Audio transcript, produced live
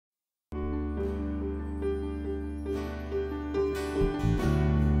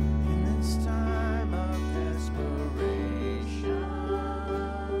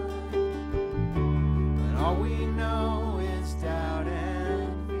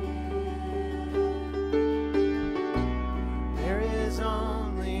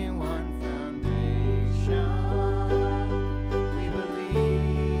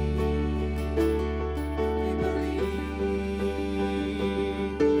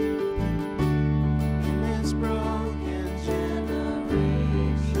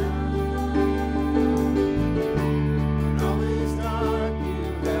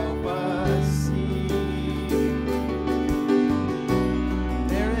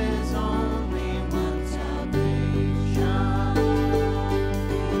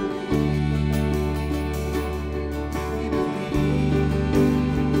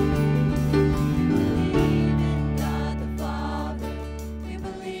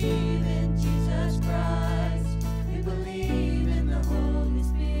believe in Jesus Christ. We believe in the Holy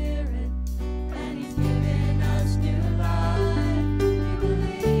Spirit, and He's given us new life. We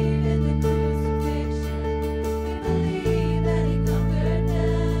believe in the crucifixion. We believe that He conquered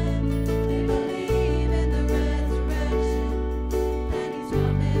death. We believe in the resurrection, and He's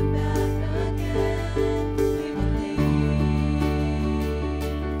coming back again. We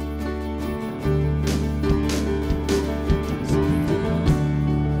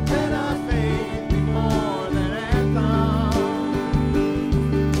Let our faith be more than anthem,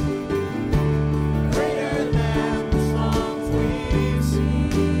 greater than the songs we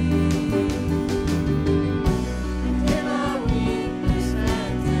sing. In our weakness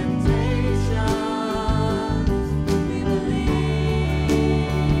and temptations, we believe.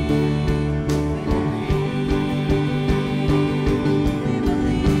 We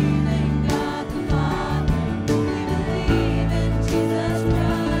believe in God the Father. We believe in Jesus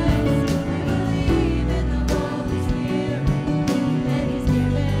Christ. We believe in the Holy Spirit, and He's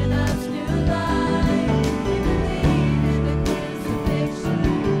given us new life. We believe in the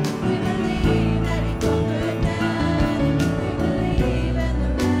crucifixion. We believe that He conquered death. We believe in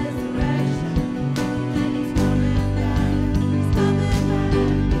the resurrection, and He's coming back. He's coming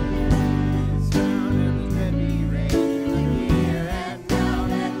back. Sound of the heavy rain, like here and now,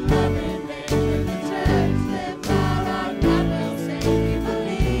 let love remain in the church. Live out our God will save.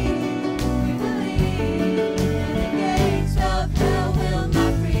 We believe, and the gates of hell will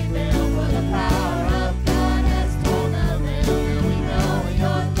not prevail, for the power of God has torn the veil. We know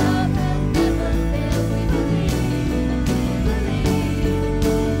your love has never failed. We believe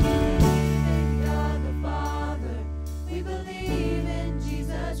in God the Father. We believe in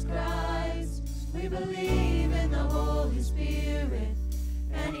Jesus Christ. We believe in the Holy Spirit,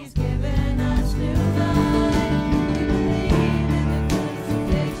 and He's given us new life. We believe in the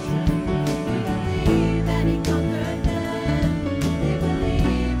crucifixion. We believe that He conquered death. We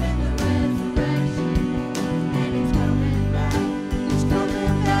believe in the resurrection, and He's coming back. He's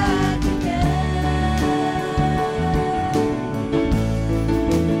coming back again.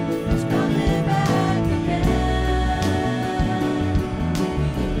 He's coming back again.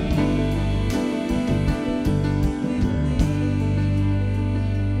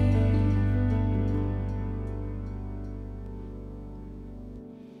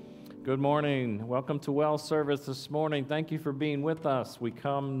 We Good morning. Welcome to well service this morning. Thank you for being with us. We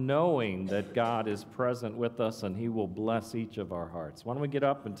come knowing that God is present with us and He will bless each of our hearts. Why don't we get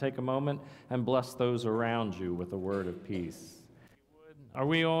up and take a moment and bless those around you with a word of peace? Are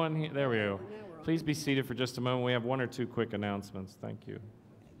we on here? There we go. Please be seated for just a moment. We have one or two quick announcements. Thank you.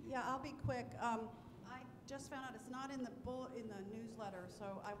 Yeah, I'll be quick. I just found out it's not in the newsletter,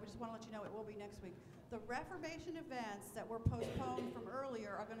 so I just want to let you know it will be next week. The Reformation events that were postponed from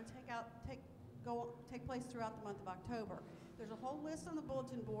earlier are going to take place throughout the month of October. There's a whole list on the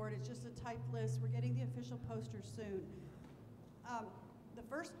bulletin board. It's just a typed list. We're getting the official posters soon. The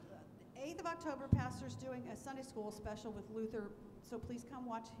 8th of October, Pastor's doing a Sunday school special with Luther, so please come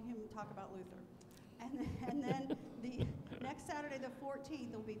watch him talk about Luther. And then the next Saturday, the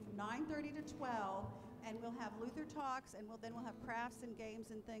 14th, will be from 9:30 to 12, and we'll have Luther talks, and then we'll have crafts and games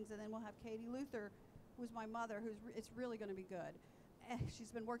and things, and then we'll have Katie Luther, who's my mother, it's really going to be good.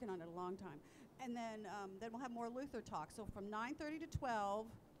 She's been working on it a long time. And then we'll have more Luther talks. So from 9:30 to 12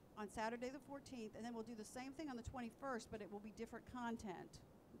 on Saturday the 14th, and then we'll do the same thing on the 21st, but it will be different content.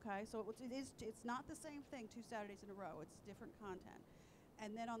 Okay, so it's not the same thing 2 Saturdays in a row. It's different content.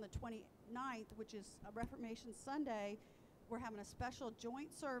 And then on the 29th, which is a Reformation Sunday, we're having a special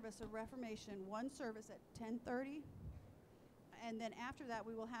joint service of Reformation, one service at 10:30. And then after that,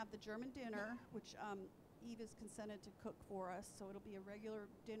 we will have the German dinner, which Eve has consented to cook for us. So it'll be a regular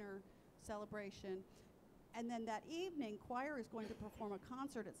dinner celebration. And then that evening, choir is going to perform a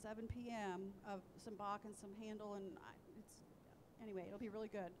concert at 7 p.m. of some Bach and some Handel. And anyway, it'll be really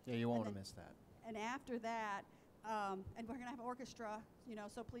good. Yeah, you won't want to miss that. And after that, and we're going to have orchestra,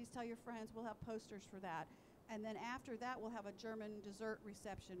 so please tell your friends. We'll have posters for that. And then after that, we'll have a German dessert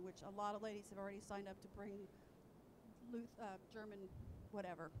reception, which a lot of ladies have already signed up to bring German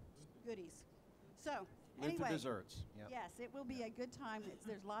whatever goodies. So anyway, Luther desserts. Yep. Yes, it will be a good time.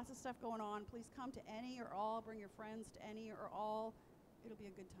 There's lots of stuff going on. Please come to any or all. Bring your friends to any or all. It'll be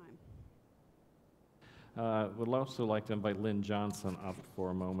a good time. Would also like to invite Lynn Johnson up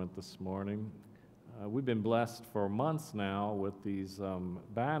for a moment this morning. We've been blessed for months now with these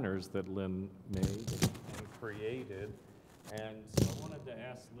banners that Lynn made and created. And so I wanted to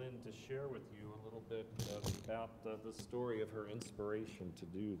ask Lynn to share with you a little bit about the story of her inspiration to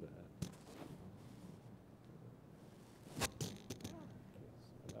do that.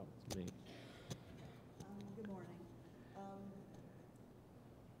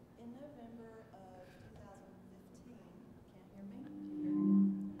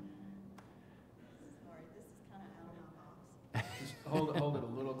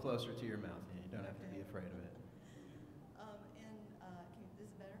 closer to your mouth. You don't have to be afraid of it. This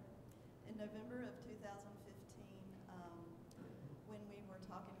is better. In November of 2015, when we were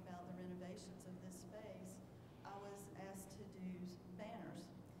talking about the renovations of this space, I was asked to do banners.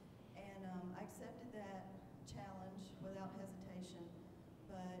 And I accepted that challenge without hesitation,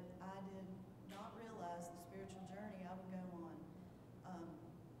 but I did not realize the spiritual journey I would go on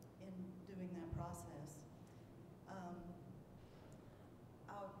in doing that process.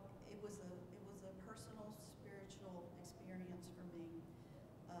 It was a personal spiritual experience for me.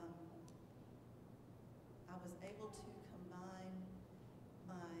 I was able to combine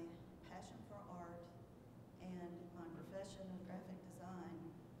my passion for art and my profession of graphic design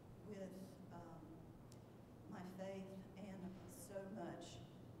with my faith and so much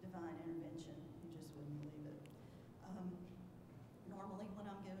divine intervention. You just wouldn't believe it. Normally, when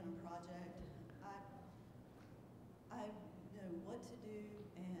I'm given a project, I know what to do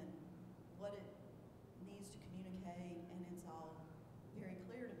and what it needs to communicate, and it's all very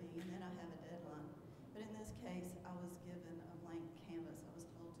clear to me, and then I have a deadline. But in this case, I was given a blank canvas. I was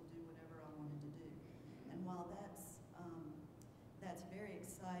told to do whatever I wanted to do. And while that's very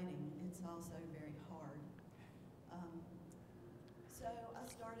exciting, it's also very hard. So I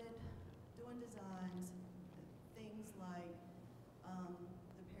started doing designs, things like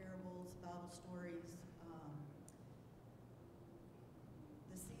the parables, Bible stories,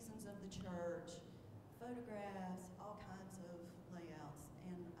 the seasons of the church, photographs, all kinds of layouts,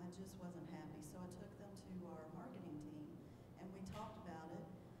 and I just wasn't happy. So I took them to our marketing team, and we talked about it,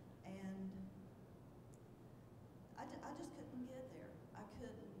 and I just couldn't get there. I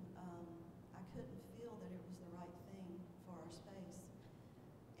couldn't feel that it was the right thing for our space,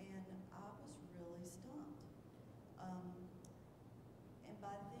 and I was really stumped. And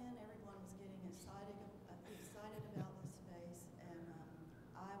by then, everyone was getting excited about this space, and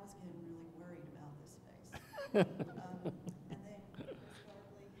I was getting really worried about this space. And then Chris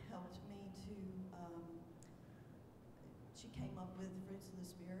Barkley helped me to. She came up with Fruits of the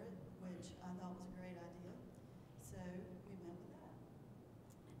Spirit, which I thought was a great idea. So we went with that.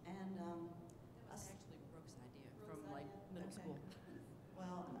 And That was actually Brooke's idea from Brooke's like idea? middle Okay. school.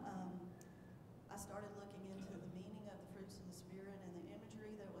 Well, I started looking into the meaning of the fruits of the Spirit and the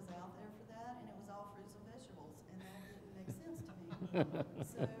imagery that was out there for that, and it was all fruits and vegetables, and that didn't make sense to me.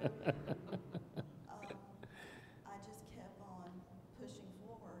 So I just kept on pushing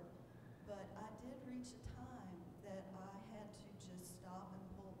forward, but I did reach a time that I had to just stop and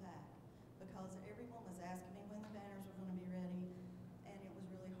pull back, because everyone was asking me when the banners were going to be ready, and it was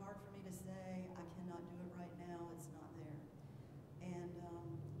really hard for me to say, I cannot do it right now, it's not there. And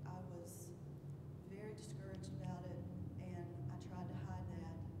I was very discouraged about it, and I tried to hide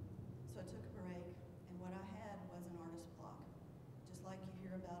that. So I took a break, and what I had was an artist block. Just like you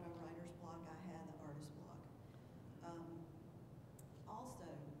hear about a writer's block, I had the artist block.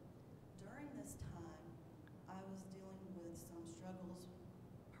 Also, during this time, I was dealing with some struggles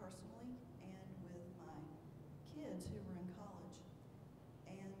personally and with my kids who were in college.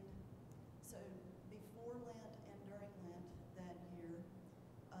 And so before Lent and during Lent that year,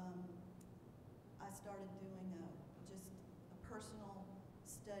 I started doing just a personal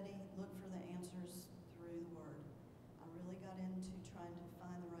study, look for the answers through the Word. I really got into trying to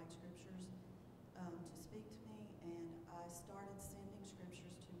find the right scriptures to speak to me, and I started sending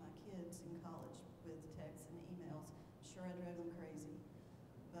scriptures to my kids in college with texts and emails. I'm sure I drove them crazy,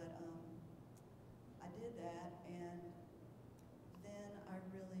 but I did that, and then I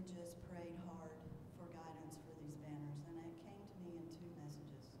really just prayed hard for guidance for these banners, and it came to me in two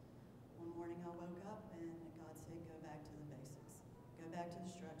messages. One morning I woke up and God said, go back to the basics. Go back to the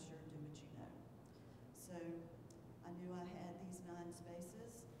structure, do what you know. So I knew I had these 9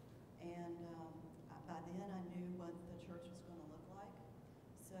 spaces, and by then I knew what the church was going to look like.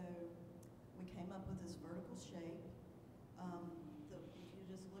 So we came up with this vertical shape. If you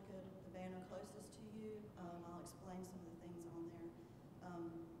just look at the banner closest to you, I'll explain some of the things on there.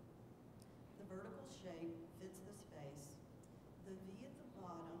 The vertical shape fits the space. The V at the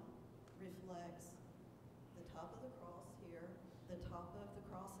bottom reflects the top of the cross here, the top of the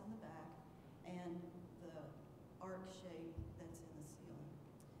cross in the back, and the arc shape that's in the ceiling.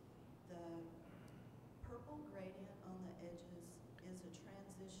 The purple gradient on the edges is a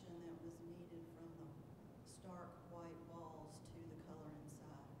transition that was needed from the stark white walls to the color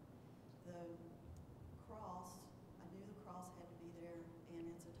inside. The cross, I knew the cross had to be there, and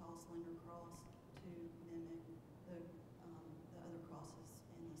it's a tall, slender cross to mimic the other crosses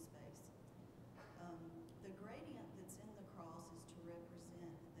in the space. The gradient that's in the cross is to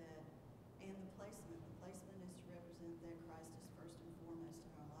represent that, and the placement is to represent that Christ is first and foremost in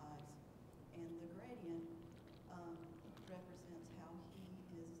our lives.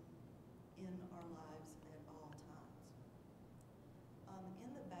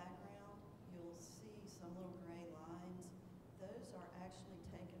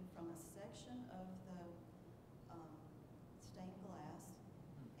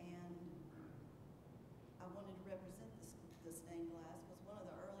 stained glass, because one of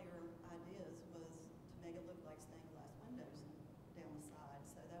the earlier ideas was to make it look like stained glass windows down the side.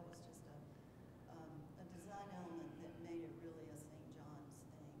 So that was just a design element that made it really a St. John's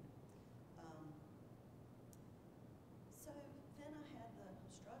thing. So then I had the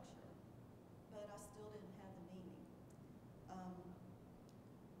structure, but I still didn't have the meaning.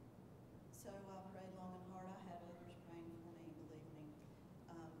 So I prayed long and hard. I had others praying for me, believe me.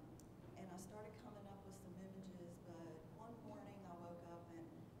 And I started coming up with some images, but one morning I woke up and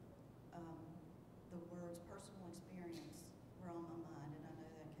the words personal experience were on my mind, and I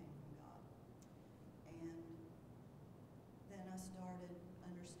know that came from God. And then I started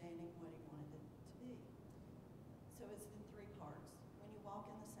understanding what he wanted it to be. So it's in three parts. When you walk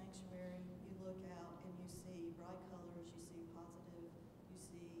in the sanctuary, you look out and you see bright colors, you see positive, you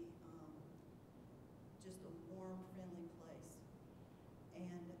see just a warm, friendly place. And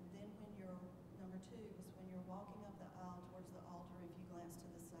then when you're, number two is when you're walking up the aisle towards the altar, if you glance to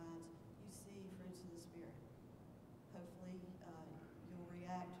the sides, you see fruits of the Spirit. Hopefully you'll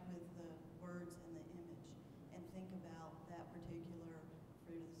react with the words and the image and think about that particular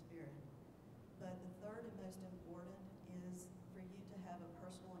fruit of the Spirit. But the third and most important is for you to have a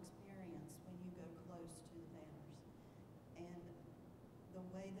personal experience when you go close to the banners. And the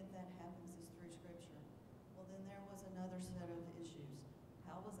way that that happens is through Scripture. Well, then there was another set of issues.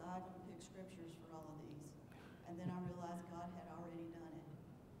 How was I going to pick scriptures for all of these? And then I realized God had already done it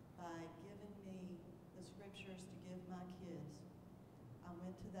by giving me the scriptures to give my kids. I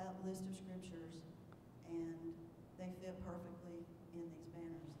went to that list of scriptures, and they fit perfectly in these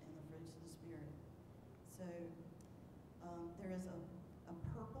banners and the fruits of the Spirit. So there is a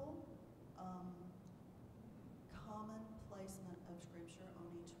purple common placement of scripture on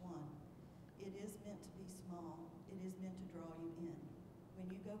each one. It is meant to be small. It is meant to draw you in. When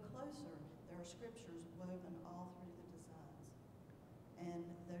you go closer, there are scriptures woven all through the designs. And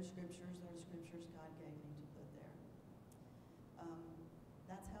those scriptures are the scriptures God gave me to put there.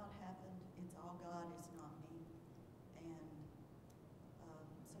 That's how it happened. It's all God, it's not me. And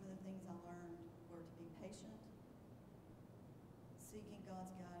some of the things I learned were to be patient, seeking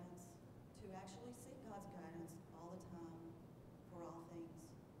God's guidance, to actually seek God's guidance all the time for all things,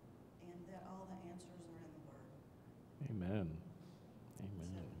 and that all the answers are in the Word. Amen.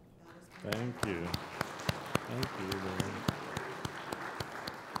 Amen. So, God is good. Thank you. Thank you, Lord.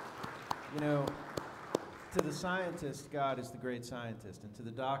 You know, to the scientist, God is the great scientist, and to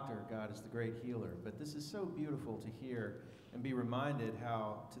the doctor, God is the great healer. But this is so beautiful to hear and be reminded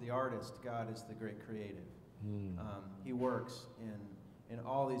how, to the artist, God is the great creative. He works in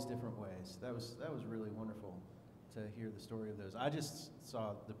all these different ways. That was really wonderful to hear the story of those. I just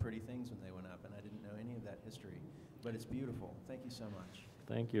saw the pretty things when they went up, and I didn't know any of that history. But it's beautiful. Thank you so much.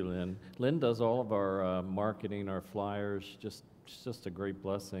 Thank you, Lynn. Lynn does all of our marketing, our flyers, just a great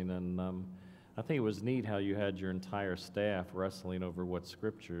blessing. And I think it was neat how you had your entire staff wrestling over what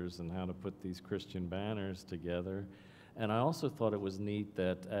scriptures and how to put these Christian banners together. And I also thought it was neat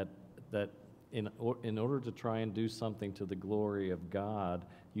that in order to try and do something to the glory of God,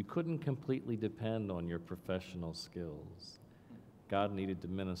 you couldn't completely depend on your professional skills. God needed to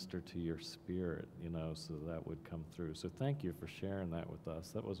minister to your spirit, so that would come through. So thank you for sharing that with us.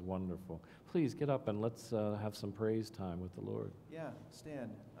 That was wonderful. Please get up and let's have some praise time with the Lord. Yeah,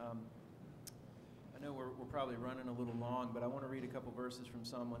 stand. I know we're probably running a little long, but I want to read a couple verses from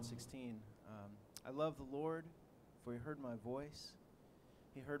Psalm 116. I love the Lord, for he heard my voice.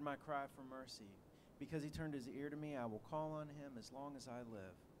 He heard my cry for mercy. Because he turned his ear to me, I will call on him as long as I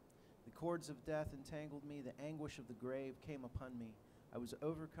live. The cords of death entangled me. The anguish of the grave came upon me. I was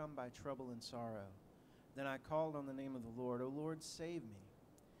overcome by trouble and sorrow. Then I called on the name of the Lord. O Lord, save me.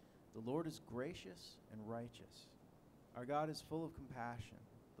 The Lord is gracious and righteous. Our God is full of compassion.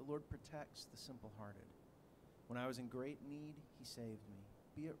 The Lord protects the simple-hearted. When I was in great need, he saved me.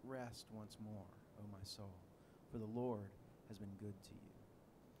 Be at rest once more, O my soul, for the Lord has been good to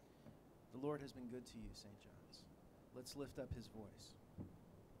you. The Lord has been good to you, St. John's. Let's lift up his voice.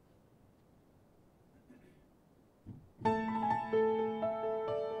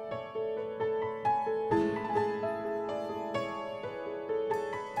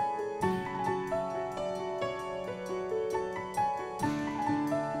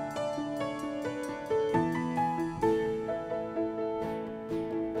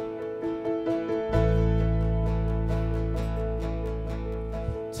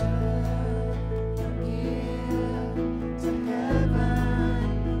 Turn from here to heaven.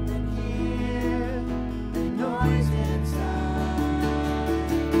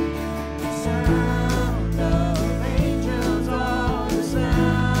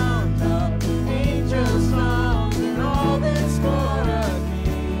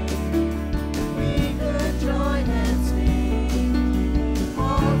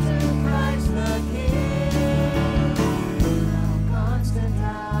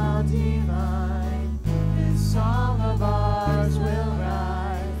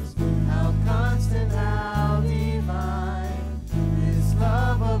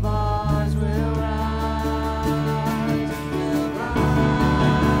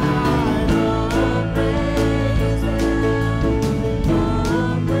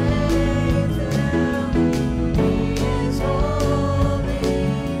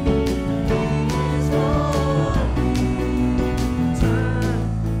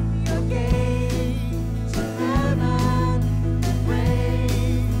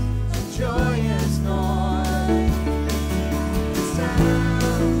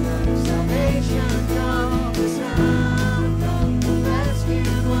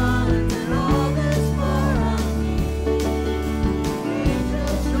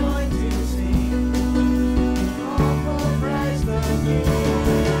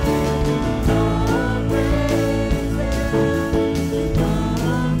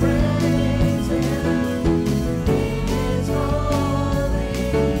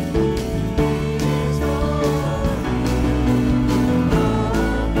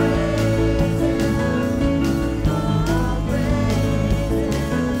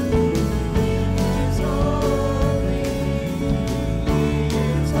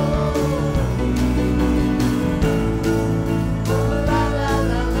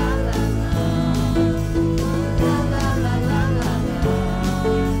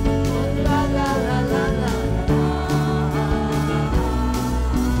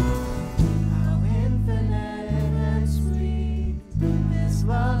 this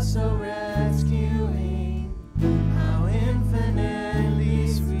love so rescuing, how infinitely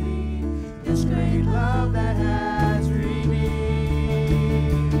sweet, this great love that has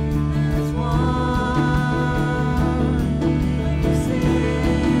redeemed as one. We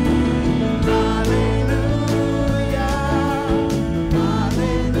sing hallelujah,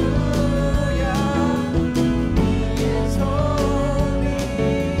 hallelujah. He is holy,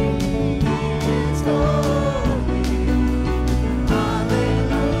 He is holy.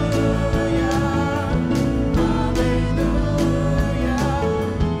 Hallelujah, hallelujah.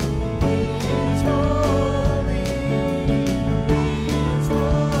 He is holy, He is holy.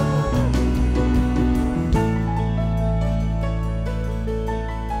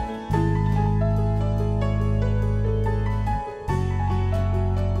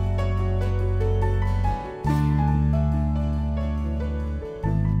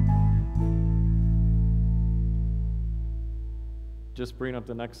 Just bring up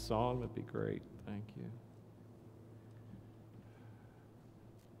the next song, that'd be great. Thank you.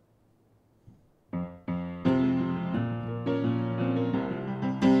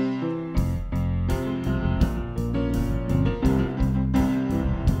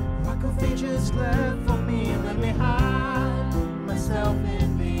 Rock of ages left for me, let me hide myself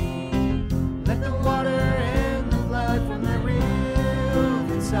in thee. Let the water and the blood from the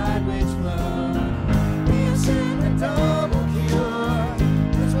river inside which flow be a sin a double cure.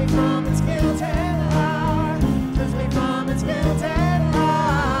 Cleanse me from its guilt and lie. Cleanse me from its guilt and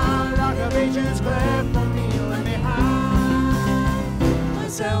lie. Rock of ages left for me, let me hide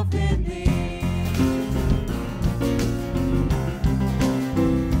myself in thee.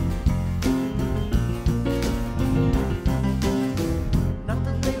 Not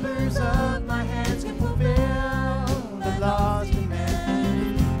the labors of my hands can fulfill the law's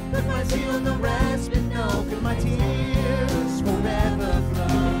demand. Could my zeal no respite know? Could my tears forever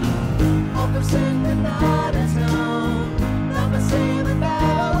flow? Hope of sin that not is known. Thou must save and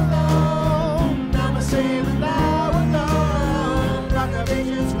thou alone. Thou must save and thou alone. Rock of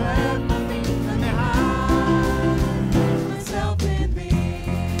ages left for me, let me hide myself in thee.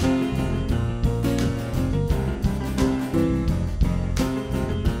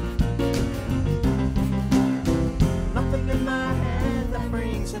 Nothing in my hand that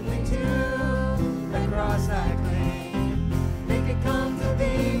brings simply to the cross I claim. Make it come to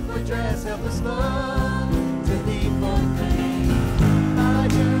thee for dress, helpless love, to thee proclaim. Thought I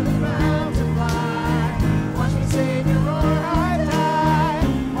turned around to fly. Watch me, Savior, or I die.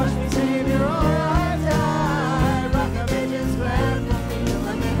 Watch me, Savior, or I die. Rock of ages left for me,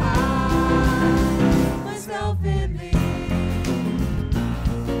 let me hide myself in thee.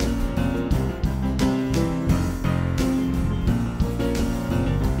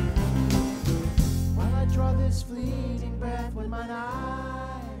 While I draw this fleeting breath with mine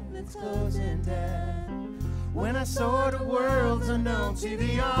eyelids close in death, when I soar to worlds unknown, see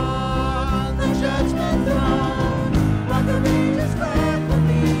beyond the judgment throne. Rock of ages left for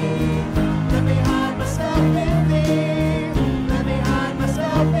me, let me hide myself in thee. Let me hide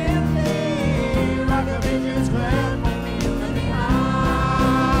myself in thee. Rock of ages left for me, let me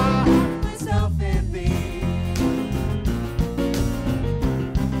hide myself in thee.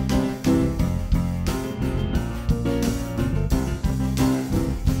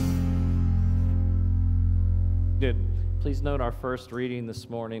 Good. Please note our first reading this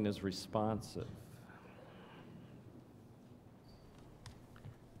morning is responsive.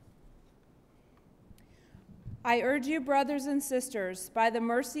 I urge you, brothers and sisters, by the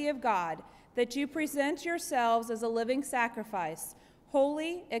mercy of God, that you present yourselves as a living sacrifice,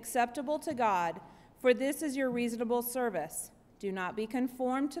 holy, acceptable to God, for this is your reasonable service. Do not be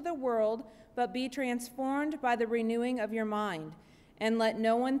conformed to the world, but be transformed by the renewing of your mind, and let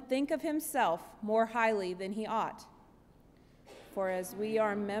no one think of himself more highly than he ought. For as we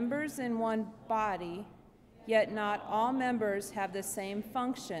are members in one body, yet not all members have the same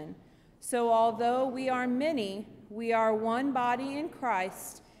function. So although we are many, we are one body in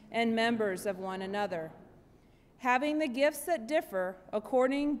Christ and members of one another. Having the gifts that differ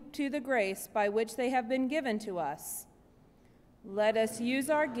according to the grace by which they have been given to us. Let us use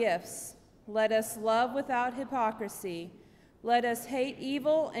our gifts. Let us love without hypocrisy. Let us hate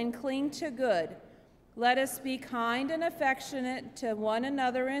evil and cling to good. Let us be kind and affectionate to one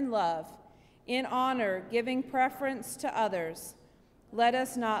another in love, in honor, giving preference to others. Let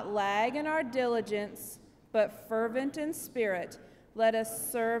us not lag in our diligence, but fervent in spirit, let us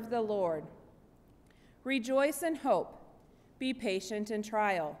serve the Lord. Rejoice in hope. Be patient in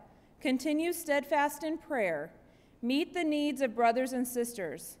trial. Continue steadfast in prayer. Meet the needs of brothers and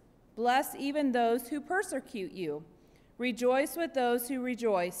sisters. Bless even those who persecute you. Rejoice with those who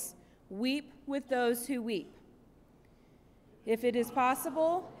rejoice. Weep with those who weep. If it is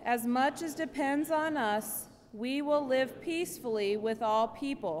possible, as much as depends on us, we will live peacefully with all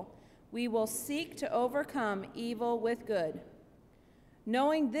people. We will seek to overcome evil with good.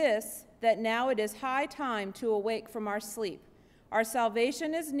 Knowing this, that now it is high time to awake from our sleep. Our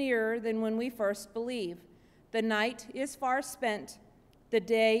salvation is nearer than when we first believed. The night is far spent. The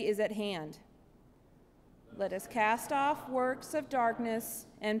day is at hand. Let us cast off works of darkness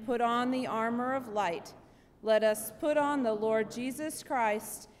and put on the armor of light. Let us put on the Lord Jesus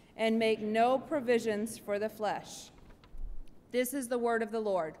Christ and make no provisions for the flesh. This is the word of the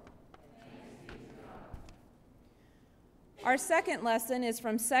Lord. Our second lesson is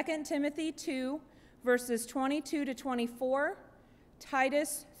from 2 Timothy 2, verses 22 to 24,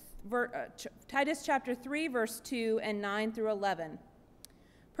 Titus chapter 3, verse 2, and 9 through 11.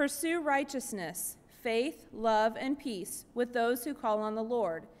 Pursue righteousness, faith, love, and peace with those who call on the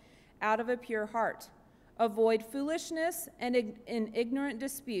Lord out of a pure heart. Avoid foolishness and ignorant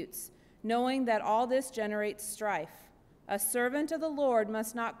disputes, knowing that all this generates strife. A servant of the Lord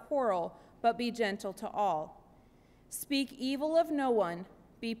must not quarrel, but be gentle to all. Speak evil of no one.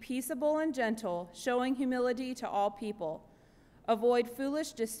 Be peaceable and gentle, showing humility to all people. Avoid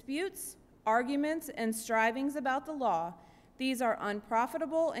foolish disputes, arguments, and strivings about the law. These are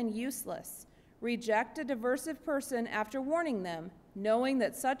unprofitable and useless. Reject a diversive person after warning them, knowing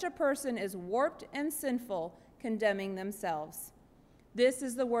that such a person is warped and sinful, condemning themselves. This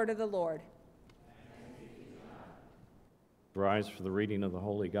is the word of the Lord. Rise for the reading of the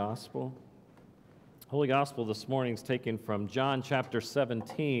Holy Gospel. Holy Gospel this morning is taken from John chapter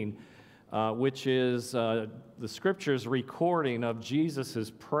 17, which is the Scripture's recording of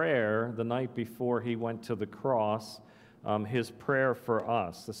Jesus' prayer the night before he went to the cross, his prayer for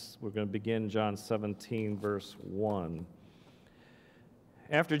us. We're going to begin John 17, verse 1.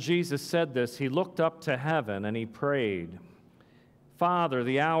 After Jesus said this, he looked up to heaven and he prayed, Father,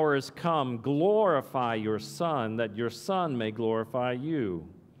 the hour has come. Glorify your Son, that your Son may glorify you.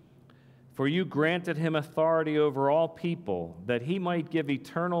 For you granted him authority over all people, that he might give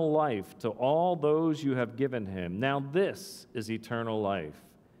eternal life to all those you have given him. Now this is eternal life,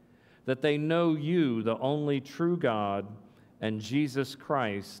 that they know you, the only true God, and Jesus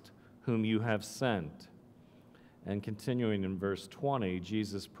Christ, whom you have sent. And continuing in verse 20,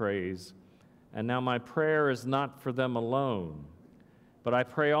 Jesus prays, And now my prayer is not for them alone, but I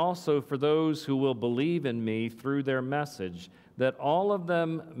pray also for those who will believe in me through their message, that all of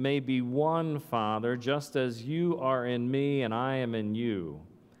them may be one, Father, just as you are in me and I am in you.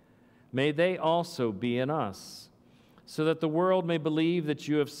 May they also be in us, so that the world may believe that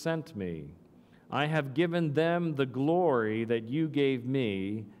you have sent me. I have given them the glory that you gave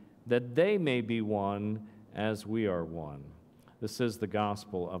me, that they may be one as we are one. This is the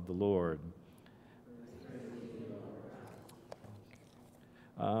gospel of the Lord.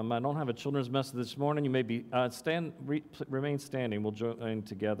 I don't have a children's message this morning. You may be remain standing. We'll join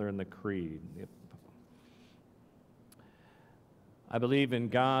together in the creed. Yep. I believe in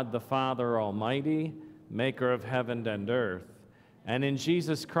God the Father Almighty, maker of heaven and earth, and in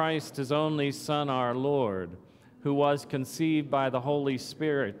Jesus Christ, his only Son, our Lord, who was conceived by the Holy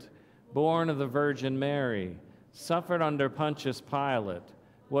Spirit, born of the Virgin Mary, suffered under Pontius Pilate,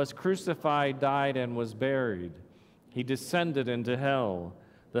 was crucified, died, and was buried. He descended into hell.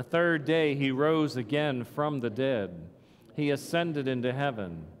 The third day he rose again from the dead. He ascended into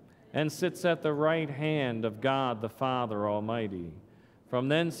heaven and sits at the right hand of God the Father Almighty. From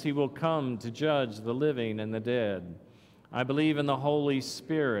thence he will come to judge the living and the dead. I believe in the Holy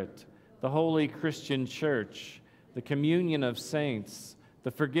Spirit, the holy Christian church, the communion of saints,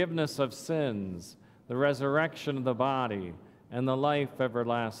 the forgiveness of sins, the resurrection of the body, and the life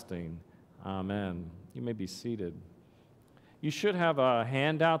everlasting. Amen. You may be seated. You should have a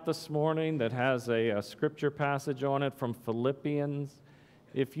handout this morning that has a scripture passage on it from Philippians.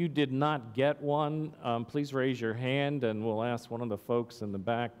 If you did not get one, please raise your hand and we'll ask one of the folks in the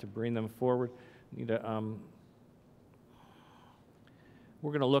back to bring them forward. We're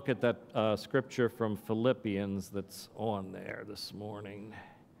going to look at that scripture from Philippians that's on there this morning.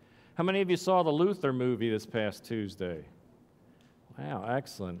 How many of you saw the Luther movie this past Tuesday? Wow,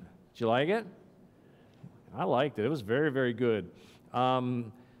 excellent. Did you like it? I liked it. It was very, very good. I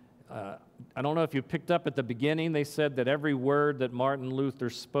don't know if you picked up at the beginning, they said that every word that Martin Luther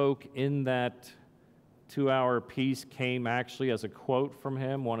spoke in that 2-hour piece came actually as a quote from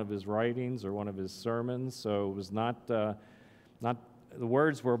him, one of his writings or one of his sermons. So it was not the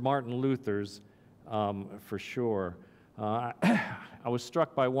words were Martin Luther's for sure. I was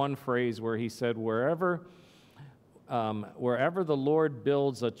struck by one phrase where he said, wherever wherever the Lord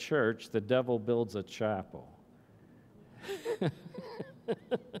builds a church, the devil builds a chapel.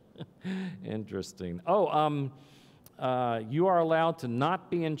 Interesting. Oh, you are allowed to not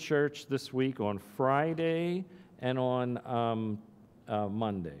be in church this week on Friday and on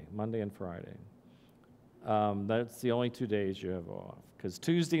Monday and Friday. That's the only 2 days you have off. Because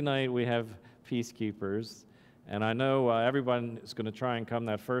Tuesday night we have Peacekeepers, and I know everyone is going to try and come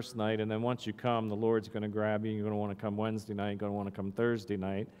that first night, and then once you come, the Lord's going to grab you. You're going to want to come Wednesday night. You're going to want to come Thursday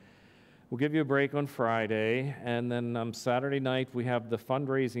night. We'll give you a break on Friday, and then Saturday night we have the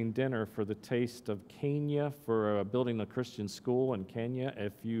fundraising dinner for the Taste of Kenya for building a Christian school in Kenya.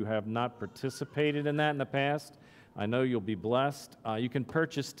 If you have not participated in that in the past, I know you'll be blessed. You can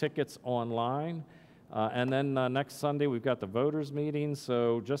purchase tickets online. And then next Sunday, we've got the voters' meeting.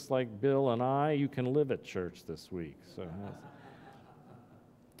 So just like Bill and I, you can live at church this week. So, all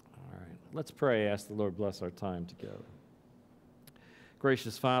right, let's pray. Ask the Lord bless our time together.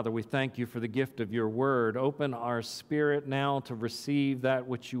 Gracious Father, we thank you for the gift of your word. Open our spirit now to receive that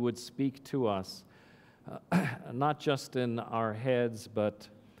which you would speak to us, not just in our heads, but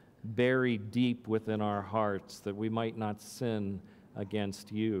buried deep within our hearts, that we might not sin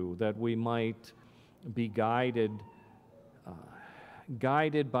against you, that we might be guided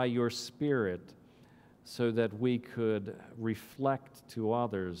by your Spirit, so that we could reflect to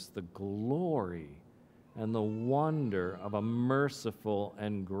others the glory and the wonder of a merciful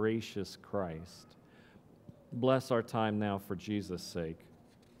and gracious Christ. Bless our time now for Jesus' sake.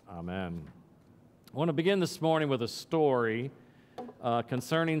 Amen. I want to begin this morning with a story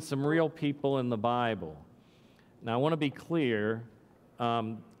concerning some real people in the Bible. Now, I want to be clear.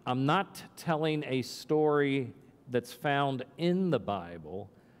 I'm not telling a story that's found in the Bible,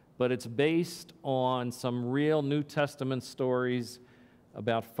 but it's based on some real New Testament stories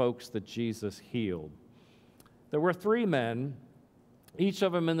about folks that Jesus healed. There were 3 men, each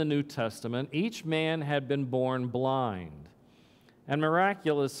of them in the New Testament. Each man had been born blind, and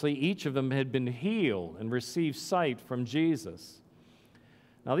miraculously, each of them had been healed and received sight from Jesus.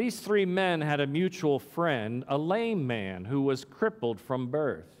 Now, these 3 men had a mutual friend, a lame man who was crippled from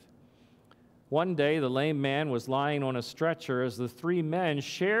birth. One day, the lame man was lying on a stretcher as the 3 men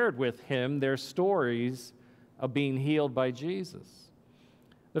shared with him their stories of being healed by Jesus.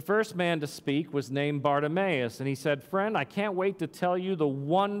 The first man to speak was named Bartimaeus, and he said, "Friend, I can't wait to tell you the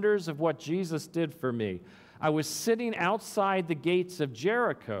wonders of what Jesus did for me. I was sitting outside the gates of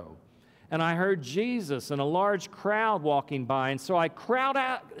Jericho, and I heard Jesus and a large crowd walking by, and so I cried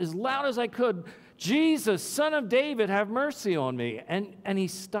out as loud as I could, 'Jesus, Son of David, have mercy on me.' And he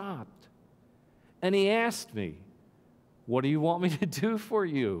stopped, and he asked me, 'What do you want me to do for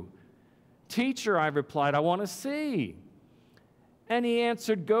you?' 'Teacher,' I replied, 'I want to see.' And he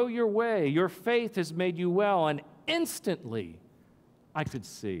answered, 'Go your way. Your faith has made you well.' And instantly I could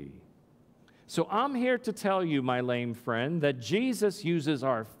see." So I'm here to tell you, my lame friend, that Jesus uses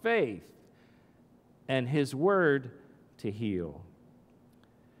our faith and his word to heal.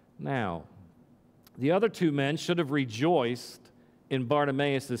 Now, the other 2 men should have rejoiced in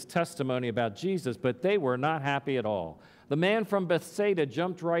Bartimaeus' testimony about Jesus, but they were not happy at all. The man from Bethsaida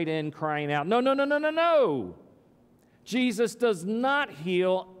jumped right in, crying out, "No, no, no, no, no, no! Jesus does not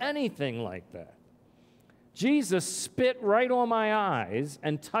heal anything like that. Jesus spit right on my eyes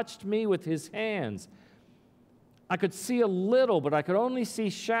and touched me with his hands. I could see a little, but I could only see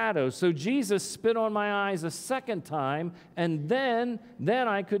shadows. So Jesus spit on my eyes a second time, and then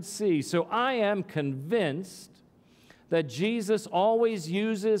I could see." So I am convinced that Jesus always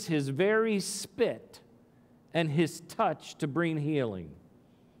uses his very spit and his touch to bring healing,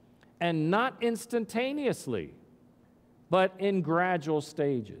 and not instantaneously, but in gradual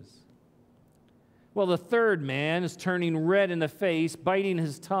stages. Well, the third man is turning red in the face, biting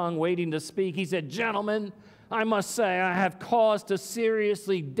his tongue, waiting to speak. He said, "Gentlemen, I must say I have cause to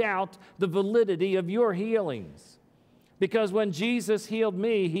seriously doubt the validity of your healings. Because when Jesus healed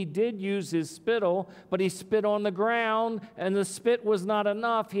me, he did use his spittle, but he spit on the ground, and the spit was not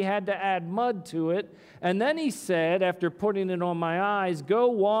enough. He had to add mud to it. And then he said, after putting it on my eyes, 'Go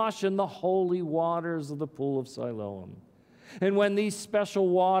wash in the holy waters of the pool of Siloam.' And when these special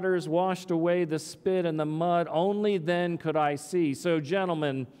waters washed away the spit and the mud, only then could I see." So,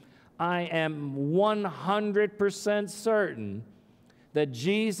 gentlemen, I am 100% certain that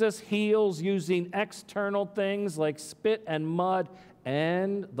Jesus heals using external things like spit and mud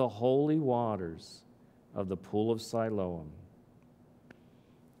and the holy waters of the pool of Siloam.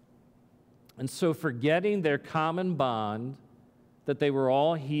 And so, forgetting their common bond, that they were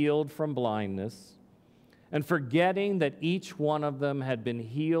all healed from blindness, and forgetting that each one of them had been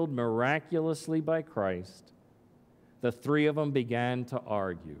healed miraculously by Christ, the three of them began to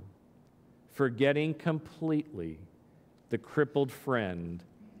argue, forgetting completely the crippled friend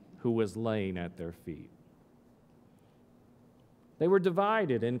who was laying at their feet. They were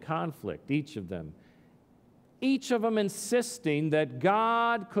divided in conflict, each of them insisting that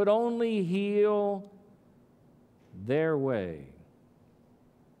God could only heal their way.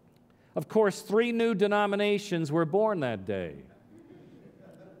 Of course, 3 new denominations were born that day: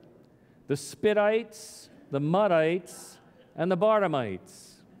 the Spittites, the Muddites, and the Barnamites.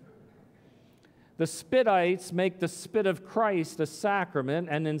 The Spittites make the spit of Christ a sacrament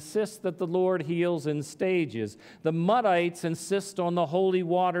and insist that the Lord heals in stages. The Muddites insist on the holy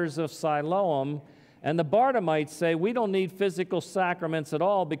waters of Siloam, and the Barnamites say we don't need physical sacraments at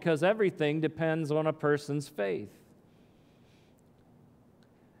all because everything depends on a person's faith.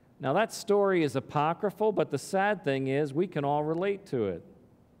 Now, that story is apocryphal, but the sad thing is we can all relate to it.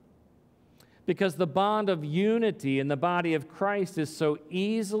 Because the bond of unity in the body of Christ is so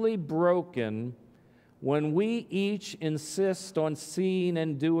easily broken when we each insist on seeing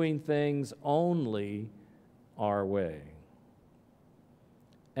and doing things only our way.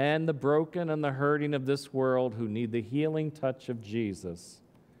 And the broken and the hurting of this world who need the healing touch of Jesus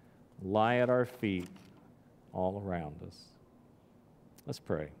lie at our feet all around us. Let's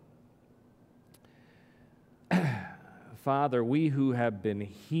pray. Father, we who have been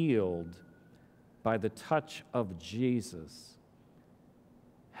healed by the touch of Jesus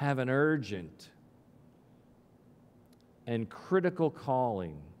have an urgent and critical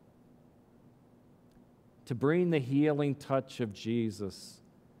calling to bring the healing touch of Jesus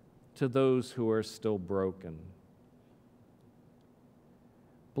to those who are still broken.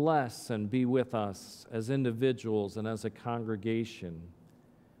 Bless and be with us as individuals and as a congregation,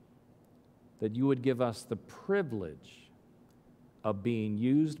 that you would give us the privilege of being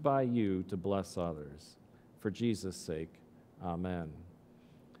used by you to bless others. For Jesus' sake, amen.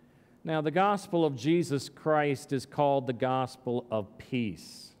 Now, the gospel of Jesus Christ is called the gospel of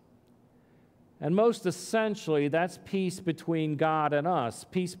peace. And most essentially, that's peace between God and us,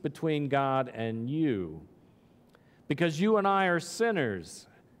 peace between God and you. Because you and I are sinners,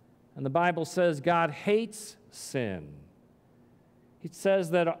 and the Bible says God hates sin. It says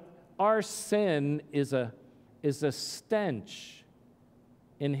that our sin is a stench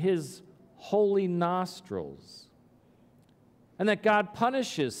in his holy nostrils, and that God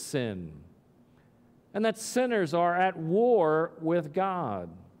punishes sin, and that sinners are at war with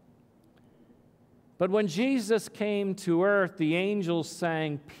God. But when Jesus came to earth, the angels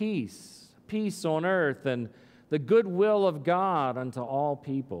sang peace, peace on earth, and the goodwill of God unto all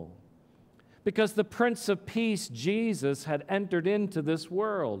people. Because the Prince of Peace, Jesus, had entered into this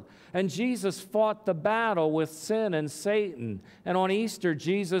world. And Jesus fought the battle with sin and Satan. And on Easter,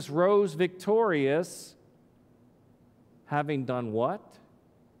 Jesus rose victorious, having done what?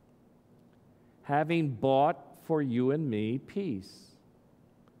 Having bought for you and me peace.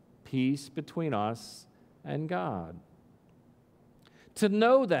 Peace between us and God. To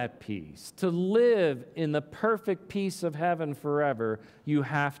know that peace, to live in the perfect peace of heaven forever, you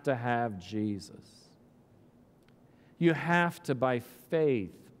have to have Jesus. You have to, by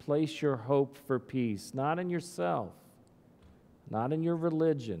faith, place your hope for peace, not in yourself, not in your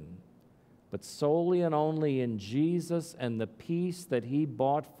religion, but solely and only in Jesus and the peace that he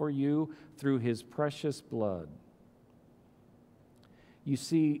bought for you through his precious blood. You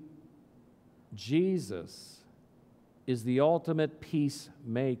see, Jesus is the ultimate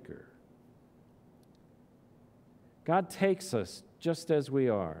peacemaker. God takes us just as we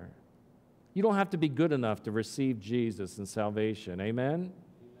are. You don't have to be good enough to receive Jesus and salvation. Amen?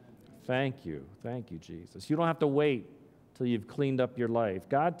 Thank you. Thank you, Jesus. You don't have to wait till you've cleaned up your life.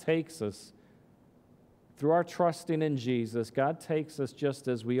 God takes us through our trusting in Jesus. God takes us just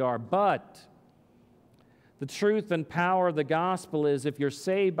as we are. But the truth and power of the gospel is if you're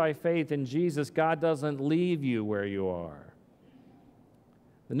saved by faith in Jesus, God doesn't leave you where you are.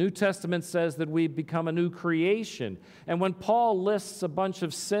 The New Testament says that we've become a new creation. And when Paul lists a bunch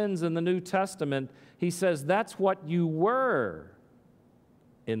of sins in the New Testament, he says that's what you were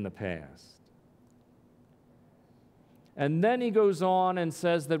in the past. And then he goes on and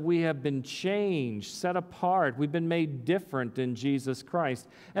says that we have been changed, set apart. We've been made different in Jesus Christ.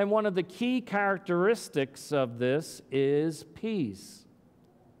 And one of the key characteristics of this is peace.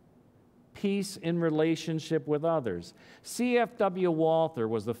 Peace in relationship with others. C.F.W. Walther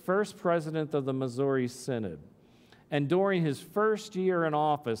was the first president of the Missouri Synod. And during his first year in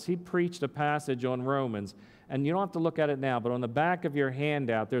office, he preached a passage on Romans. And you don't have to look at it now, but on the back of your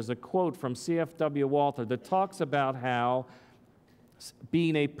handout, there's a quote from C.F.W. Walther that talks about how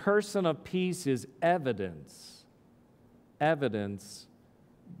being a person of peace is evidence evidence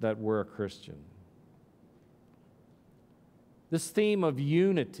that we're a Christian. This theme of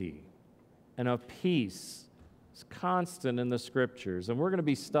unity and of peace is constant in the Scriptures, and we're going to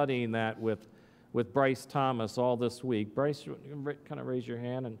be studying that with Bryce Thomas all this week. Bryce, you can kind of raise your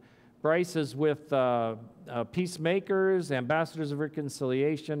hand. And Bryce is with Peacemakers, Ambassadors of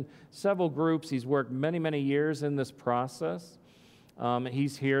Reconciliation, several groups. He's worked many, many years in this process.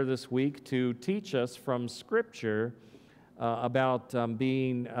 He's here this week to teach us from Scripture about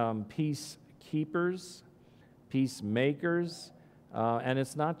being peacekeepers, peacemakers, and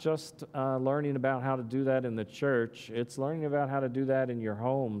it's not just learning about how to do that in the church. It's learning about how to do that in your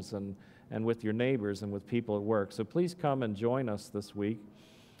homes and with your neighbors and with people at work. So please come and join us this week.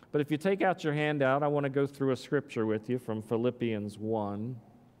 But if you take out your handout, I want to go through a scripture with you from Philippians 1.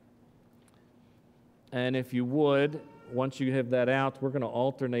 And if you would, once you have that out, we're going to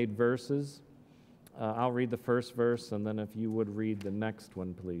alternate verses. I'll read the first verse, and then if you would read the next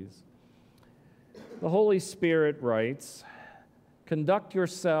one, please. The Holy Spirit writes, "Conduct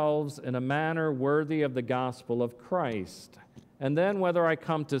yourselves in a manner worthy of the gospel of Christ. And then whether I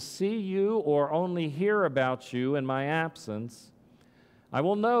come to see you or only hear about you in my absence, I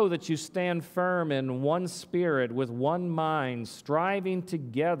will know that you stand firm in one spirit with one mind, striving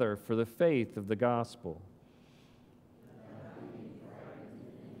together for the faith of the gospel."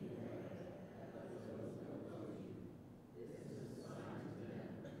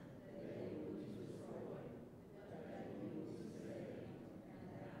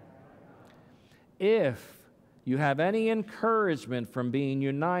 If you have any encouragement from being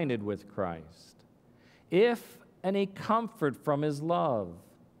united with Christ, if any comfort from his love,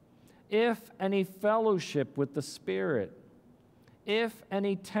 if any fellowship with the Spirit, if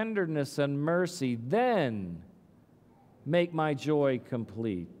any tenderness and mercy, then make my joy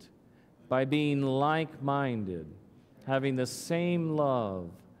complete by being like-minded, having the same love,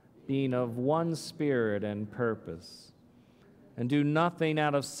 being of one spirit and purpose. And do nothing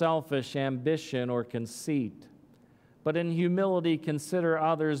out of selfish ambition or conceit, but in humility consider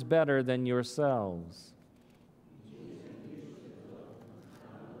others better than yourselves.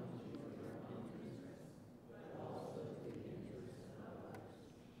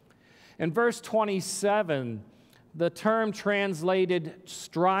 In verse 27, the term translated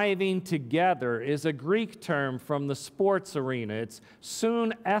striving together is a Greek term from the sports arena. It's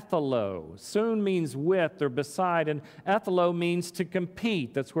soon ethelo. Soon means with or beside, and ethelo means to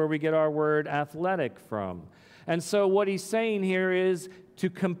compete. That's where we get our word athletic from. And so what he's saying here is to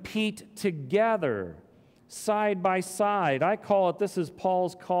compete together, side by side. I call it, this is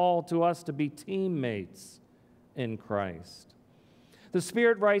Paul's call to us to be teammates in Christ. The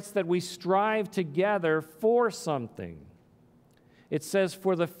Spirit writes that we strive together for something. It says,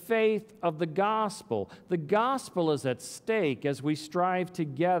 for the faith of the gospel. The gospel is at stake as we strive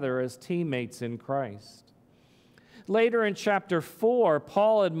together as teammates in Christ. Later in chapter 4,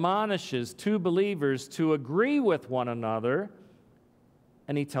 Paul admonishes two believers to agree with one another,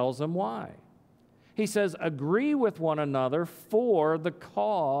 and he tells them why. He says, agree with one another for the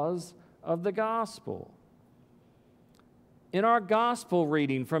cause of the gospel. In our gospel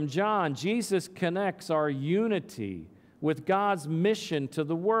reading from John, Jesus connects our unity with God's mission to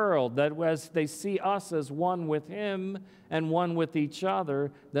the world, that as they see us as one with him and one with each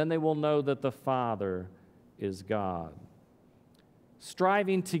other, then they will know that the Father is God.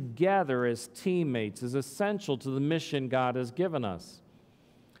 Striving together as teammates is essential to the mission God has given us.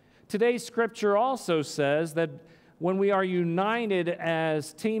 Today's scripture also says that when we are united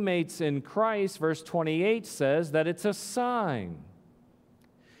as teammates in Christ, verse 28 says that it's a sign.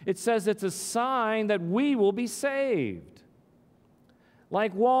 It says it's a sign that we will be saved.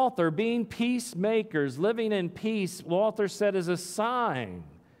 Like Walther, being peacemakers, living in peace, Walther said is a sign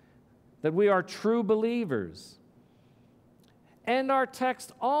that we are true believers. And our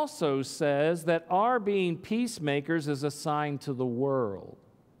text also says that our being peacemakers is a sign to the world.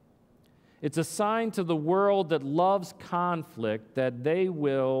 It's a sign to the world that loves conflict that they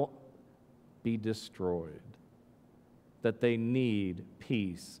will be destroyed, that they need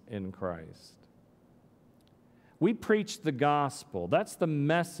peace in Christ. We preach the gospel. That's the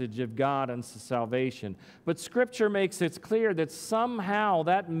message of God and salvation. But Scripture makes it clear that somehow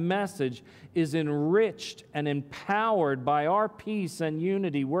that message is enriched and empowered by our peace and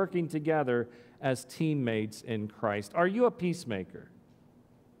unity working together as teammates in Christ. Are you a peacemaker?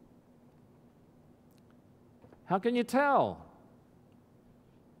 How can you tell?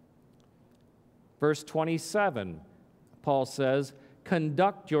 Verse 27, Paul says,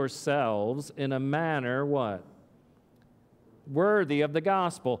 conduct yourselves in a manner, what? worthy of the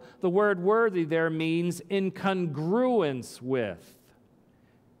gospel. The word worthy there means in congruence with.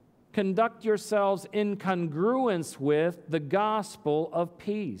 Conduct yourselves in congruence with the gospel of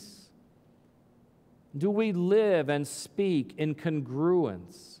peace. Do we live and speak in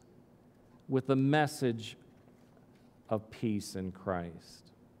congruence with the message of peace in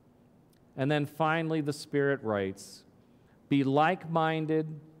Christ? And then finally, the Spirit writes, be like-minded,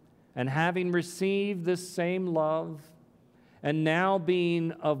 and having received this same love, and now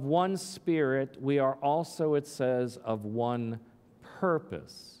being of one spirit, we are also, it says, of one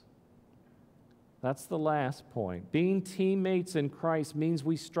purpose. That's the last point. Being teammates in Christ means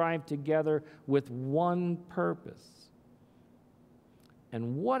we strive together with one purpose.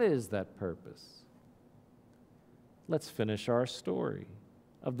 And what is that purpose? Let's finish our story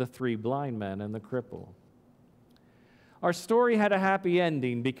of the 3 blind men and the cripple. Our story had a happy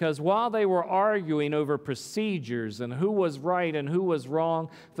ending because while they were arguing over procedures and who was right and who was wrong,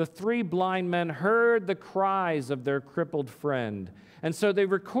 the 3 blind men heard the cries of their crippled friend. And so they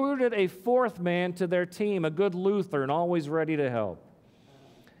recruited a 4th man to their team, a good Lutheran, always ready to help.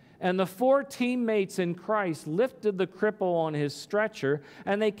 And the 4 teammates in Christ lifted the cripple on his stretcher,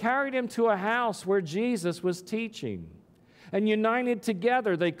 and they carried him to a house where Jesus was teaching. And united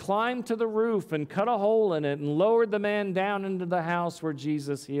together, they climbed to the roof and cut a hole in it and lowered the man down into the house where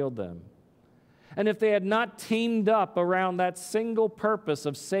Jesus healed them. And if they had not teamed up around that single purpose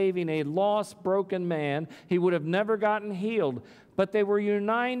of saving a lost, broken man, he would have never gotten healed. But they were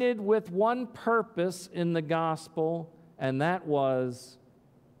united with one purpose in the gospel, and that was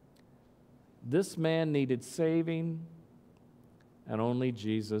this man needed saving, and only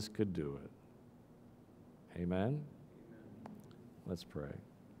Jesus could do it. Amen? Let's pray.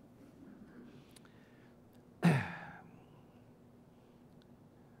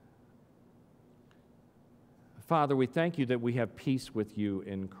 Father, we thank you that we have peace with you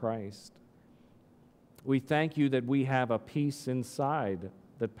in Christ. We thank you that we have a peace inside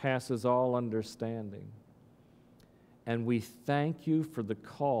that passes all understanding. And we thank you for the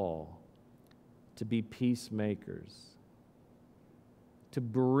call to be peacemakers, to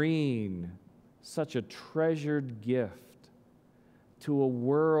bring such a treasured gift to a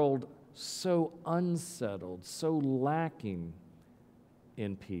world so unsettled, so lacking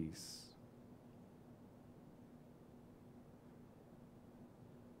in peace.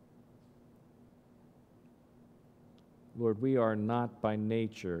 Lord, we are not by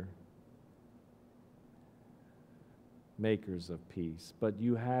nature makers of peace, but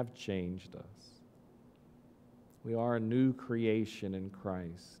you have changed us. We are a new creation in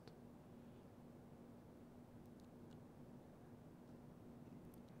Christ.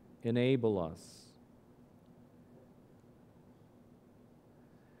 Enable us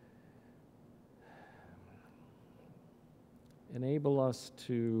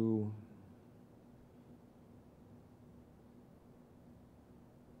to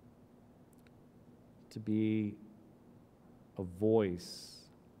be a voice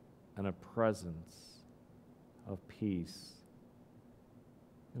and a presence of peace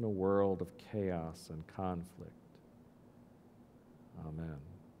in a world of chaos and conflict. Amen.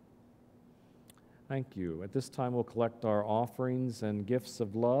 Thank you. At this time, we'll collect our offerings and gifts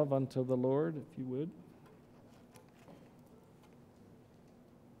of love unto the Lord, if you would.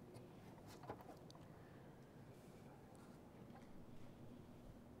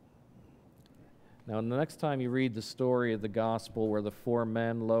 Now, the next time you read the story of the gospel where the 4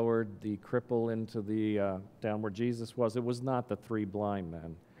 men lowered the cripple into the down where Jesus was, it was not the 3 blind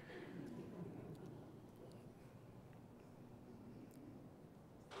men.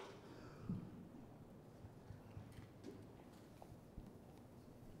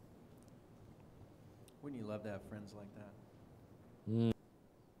 Wouldn't you love to have friends like that? Mm.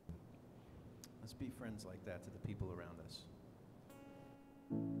 Let's be friends like that to the people around us.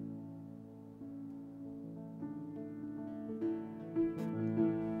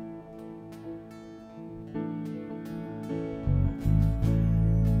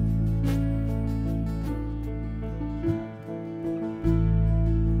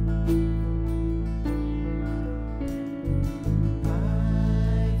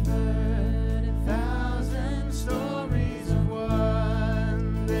 I've heard 1,000 stories of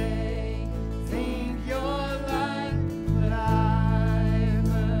what they think you're like, but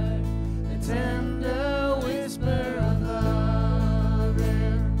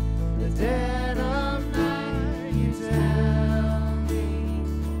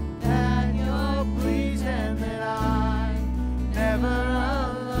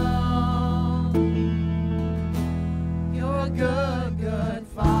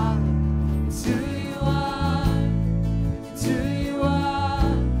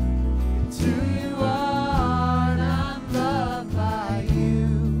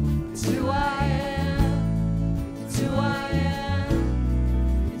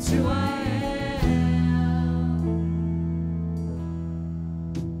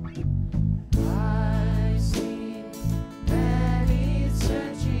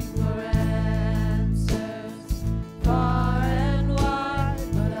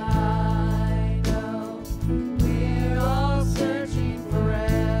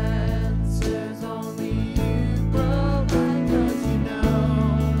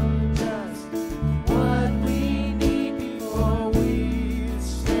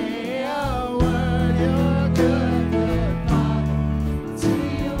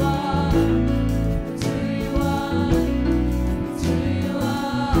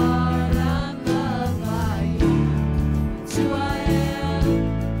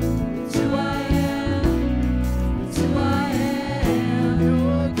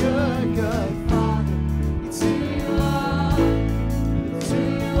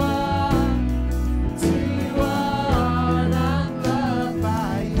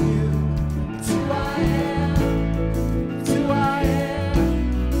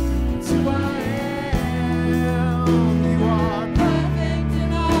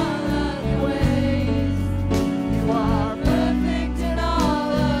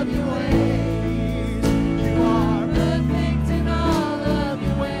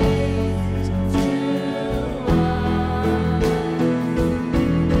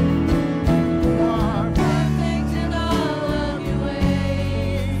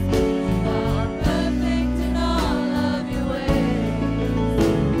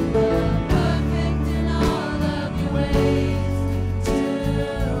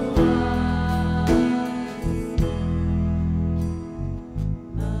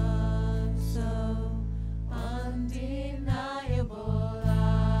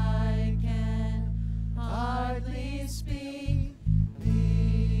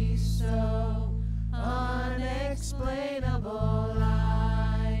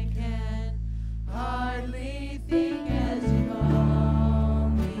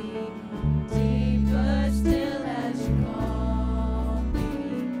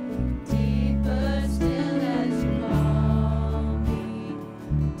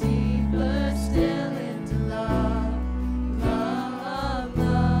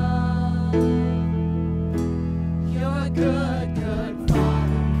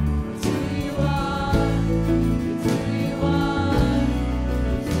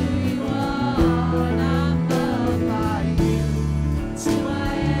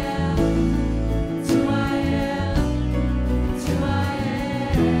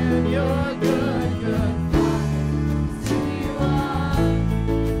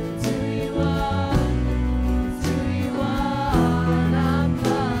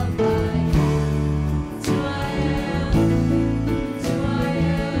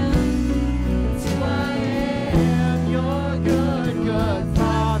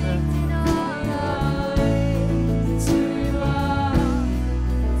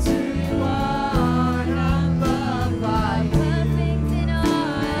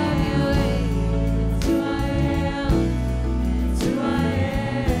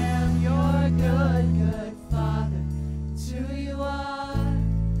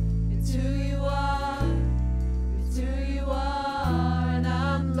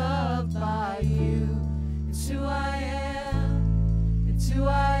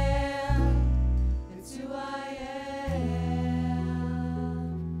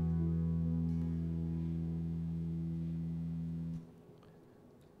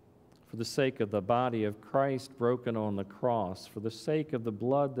for the sake of the body of Christ broken on the cross, for the sake of the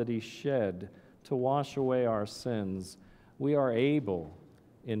blood that he shed to wash away our sins, we are able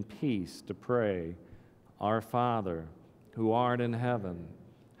in peace to pray, Our Father, who art in heaven,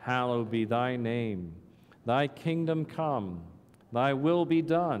 hallowed be thy name. Thy kingdom come, thy will be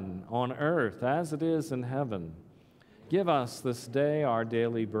done on earth as it is in heaven. Give us this day our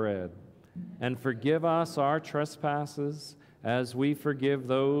daily bread, and forgive us our trespasses as we forgive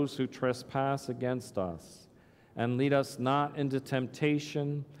those who trespass against us. And lead us not into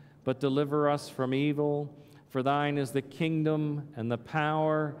temptation, but deliver us from evil. For thine is the kingdom and the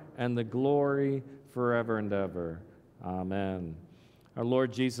power and the glory forever and ever. Amen. Our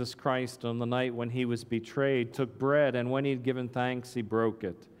Lord Jesus Christ, on the night when he was betrayed, took bread, and when he had given thanks, he broke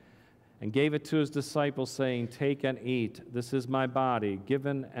it and gave it to his disciples, saying, Take and eat. This is my body,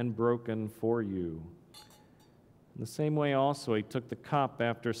 given and broken for you. In the same way also he took the cup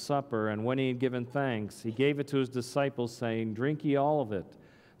after supper, and when he had given thanks, he gave it to his disciples, saying, Drink ye all of it.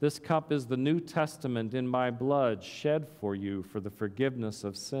 This cup is the New Testament in my blood, shed for you for the forgiveness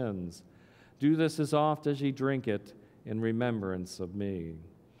of sins. Do this as oft as ye drink it in remembrance of me.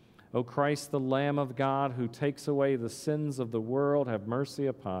 O Christ, the Lamb of God, who takes away the sins of the world, have mercy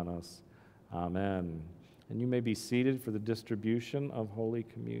upon us. Amen. And you may be seated for the distribution of Holy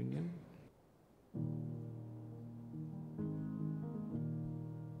Communion.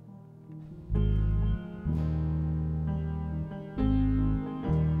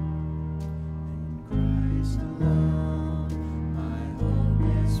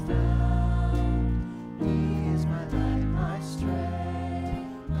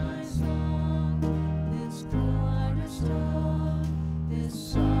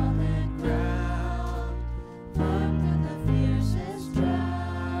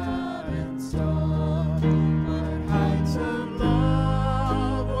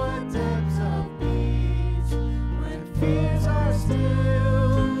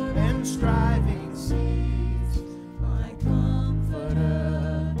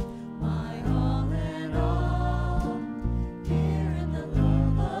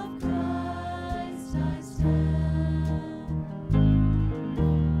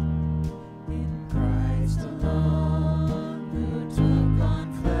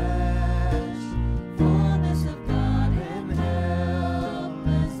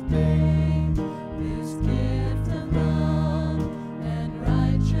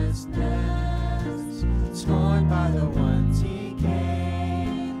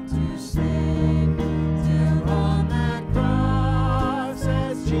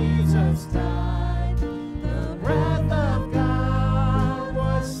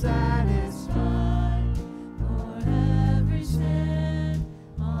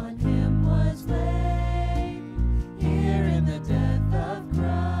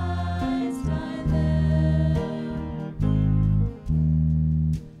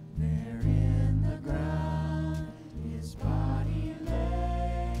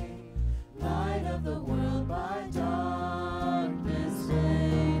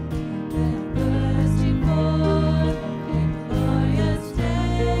 Then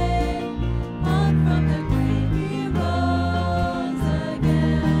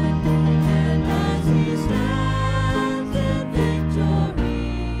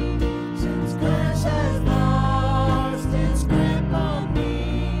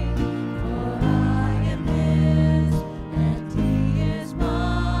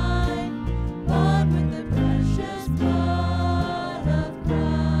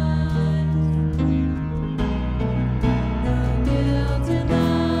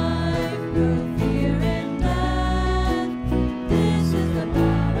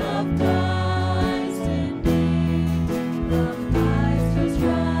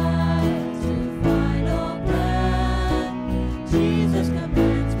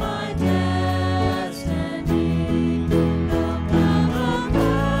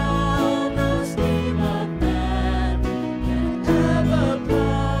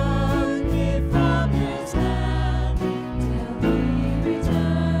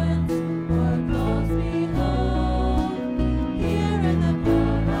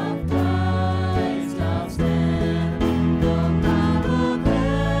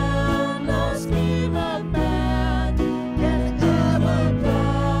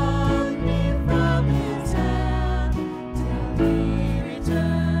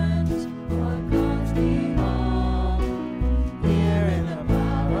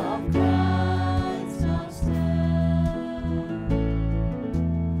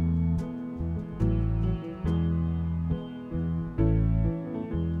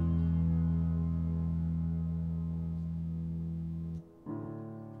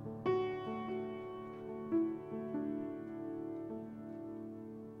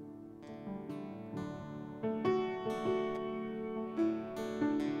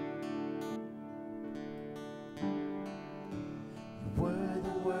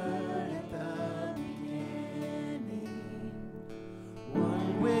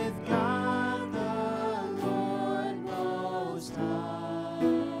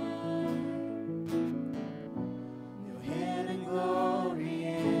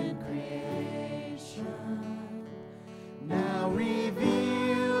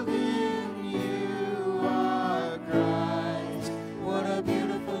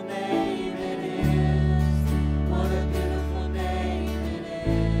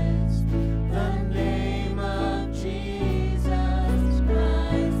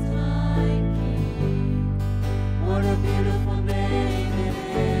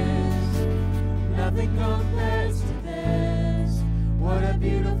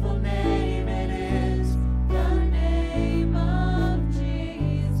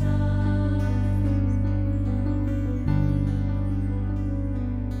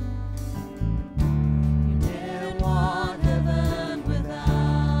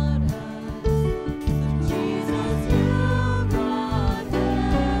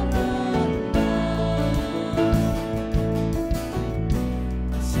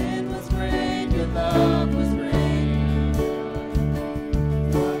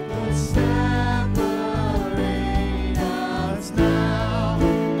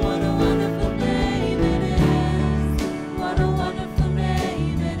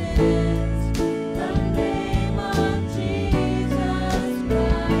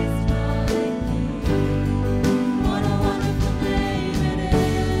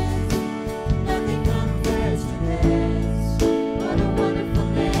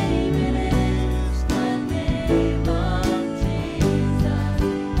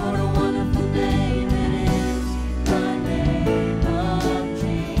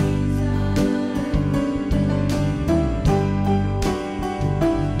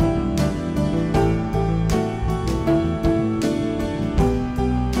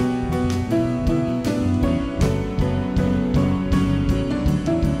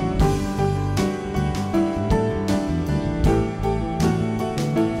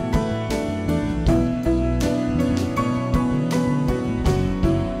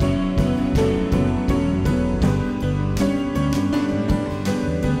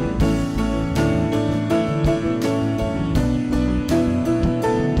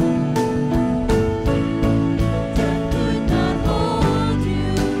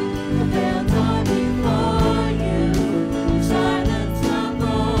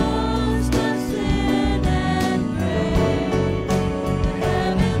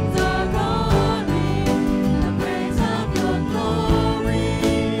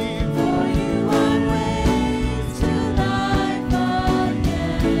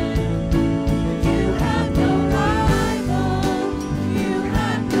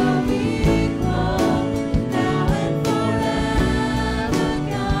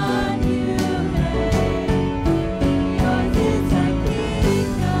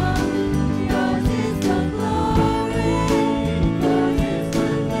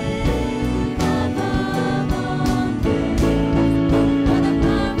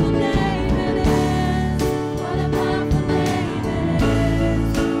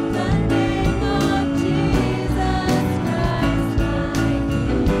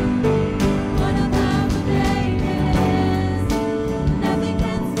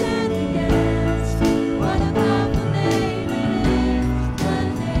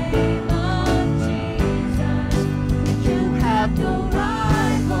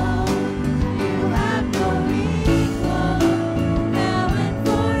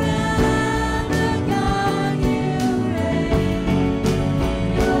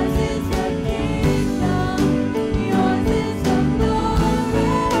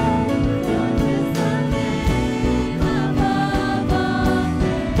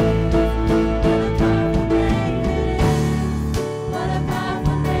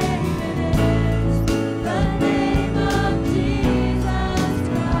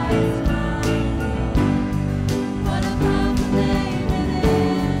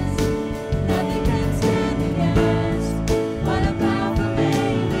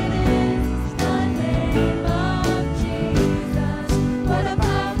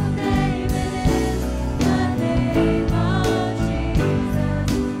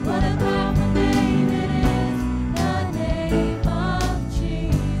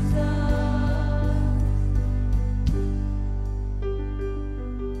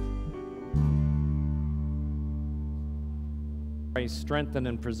strengthen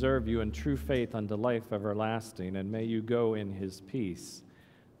and preserve you in true faith unto life everlasting, and may you go in his peace.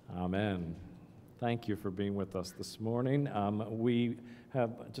 Amen. Thank you for being with us this morning. We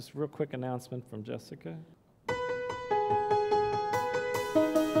have just a real quick announcement from Jessica.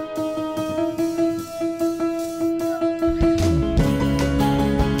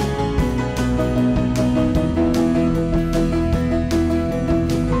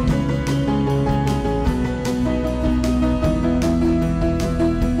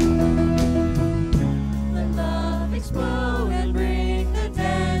 Let love explode and bring the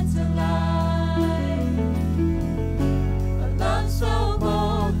dead to life. A love so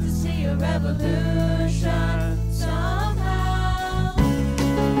bold to see a revolution somehow.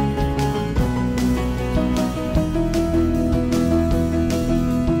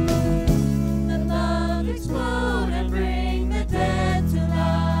 Let love explode and bring the dead to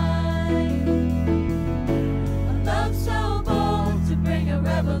life. A love so bold to bring a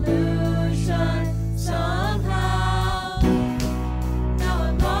revolution somehow. Now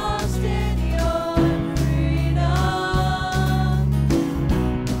I'm lost in your freedom.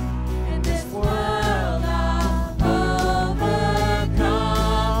 In this world I've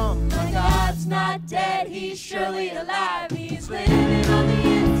overcome. My God's not dead, he's surely alive. He's living on the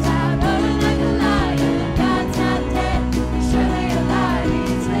inside, roaring like a lion. God's not dead, he's surely alive.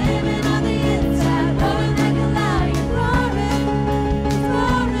 He's living on the inside, roaring like a lion. Roaring,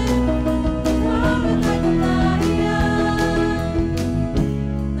 roaring, roaring like a lion.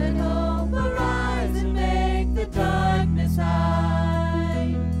 Let hope arise and make the darkness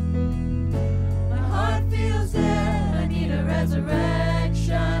hide. My heart feels dead, I need a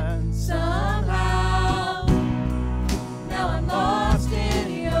resurrection somehow. Now I'm lost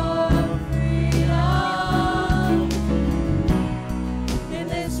in your freedom. In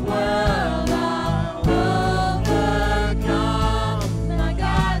this world I've overcome. My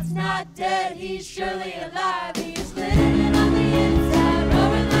God's not dead, he's surely alive. He's living on the inside,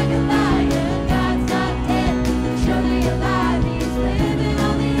 roaring like a lion. God's not dead, he's surely alive. He's living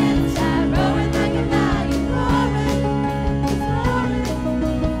on the inside, roaring like a lion. Roaring, he's roaring,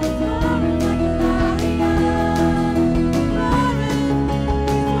 he's roaring like a lion. Roaring,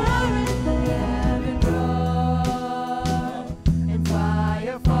 he's roaring, heaven roar and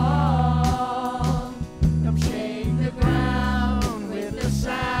fire fall. Come shake the ground with the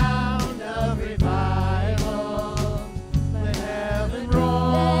sound of revival. Let heaven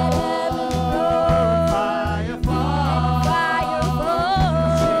roar, fire fall.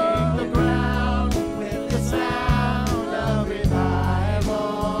 Shake the ground with the sound of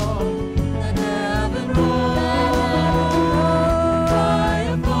revival. Let heaven roar,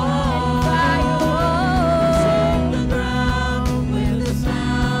 fire fall. Shake the ground with the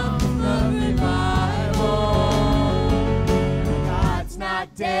sound of revival. God's not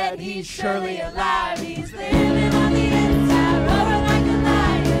dead, he's surely alive. He's living on the inside, roaring like a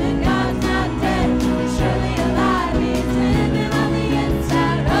lion. God's not dead, he's surely alive. He's living on the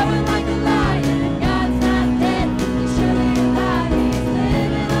inside, roaring like a lion. God's not dead, he's surely alive. He's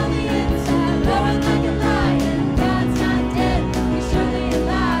living on the inside, roaring like a lion. God's not dead, he's surely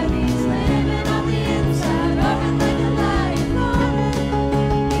alive. He's living on the inside, roaring like a lion. Roaring,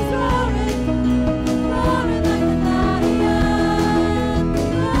 he's roaring, roaring like a lion.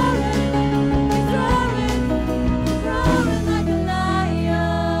 Roaring, he's roaring, roaring like a lion.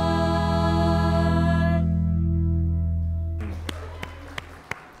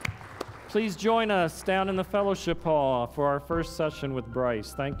 Please join us down in the fellowship hall for our first session with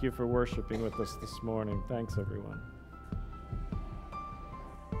Bryce. Thank you for worshiping with us this morning. Thanks, everyone.